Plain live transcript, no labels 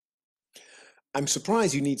I'm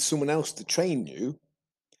surprised you need someone else to train you.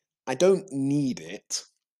 I don't need it.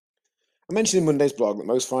 I mentioned in Monday's blog that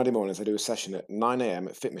most Friday mornings I do a session at 9 a.m.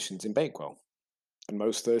 at Fit Missions in Bakewell, and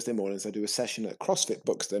most Thursday mornings I do a session at CrossFit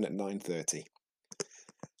Buxton at 9:30.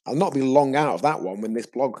 I'll not be long out of that one when this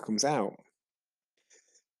blog comes out.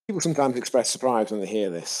 People sometimes express surprise when they hear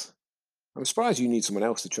this. I'm surprised you need someone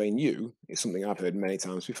else to train you. It's something I've heard many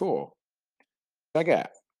times before. I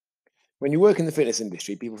get. When you work in the fitness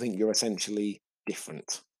industry, people think you're essentially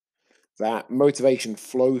different. That motivation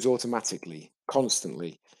flows automatically,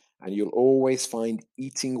 constantly, and you'll always find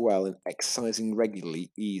eating well and exercising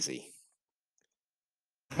regularly easy.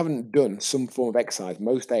 I haven't done some form of exercise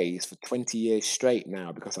most days for 20 years straight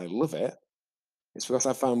now because I love it. It's because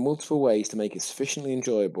I've found multiple ways to make it sufficiently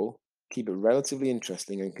enjoyable, keep it relatively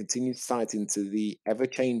interesting, and continue to tie it into the ever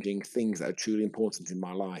changing things that are truly important in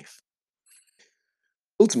my life.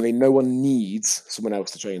 Ultimately, no one needs someone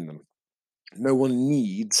else to train them. No one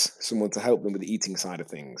needs someone to help them with the eating side of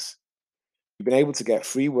things. We've been able to get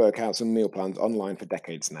free workouts and meal plans online for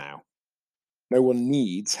decades now. No one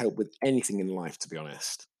needs help with anything in life, to be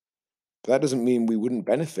honest. But that doesn't mean we wouldn't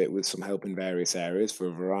benefit with some help in various areas for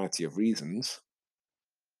a variety of reasons.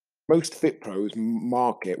 Most fit pros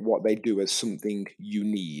market what they do as something you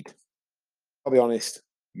need. I'll be honest,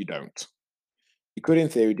 you don't. You could, in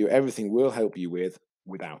theory, do everything we'll help you with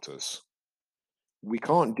without us. We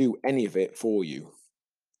can't do any of it for you.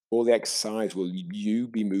 All the exercise will you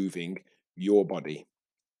be moving your body.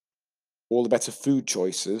 All the better food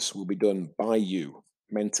choices will be done by you,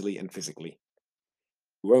 mentally and physically.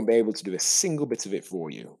 We won't be able to do a single bit of it for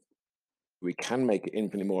you. We can make it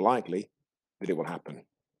infinitely more likely that it will happen.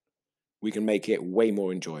 We can make it way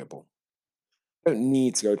more enjoyable. I don't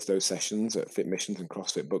need to go to those sessions at Fit Missions and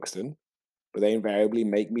CrossFit Buxton, but they invariably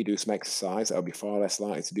make me do some exercise that I'll be far less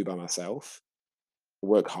likely to do by myself,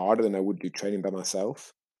 work harder than I would do training by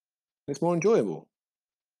myself. It's more enjoyable.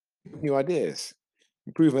 New ideas,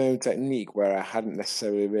 improve my own technique where I hadn't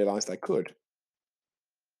necessarily realized I could.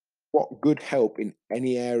 What good help in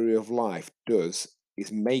any area of life does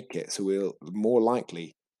is make it so we're more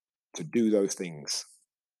likely to do those things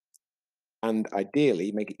and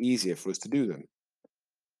ideally make it easier for us to do them.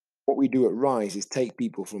 What we do at Rise is take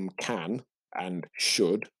people from can and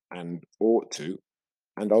should and ought to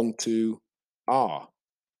and on to are.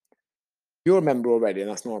 If you're a member already and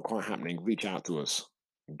that's not quite happening, reach out to us.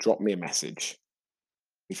 Drop me a message.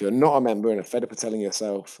 If you're not a member and are fed up of telling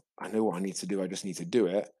yourself, I know what I need to do, I just need to do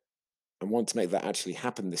it, and want to make that actually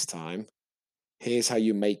happen this time, here's how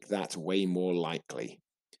you make that way more likely.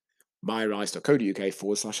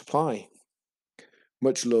 myrise.co.uk/apply.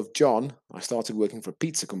 Much love, John. I started working for a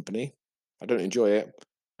pizza company. I don't enjoy it.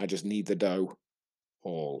 I just need the dough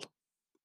hauled.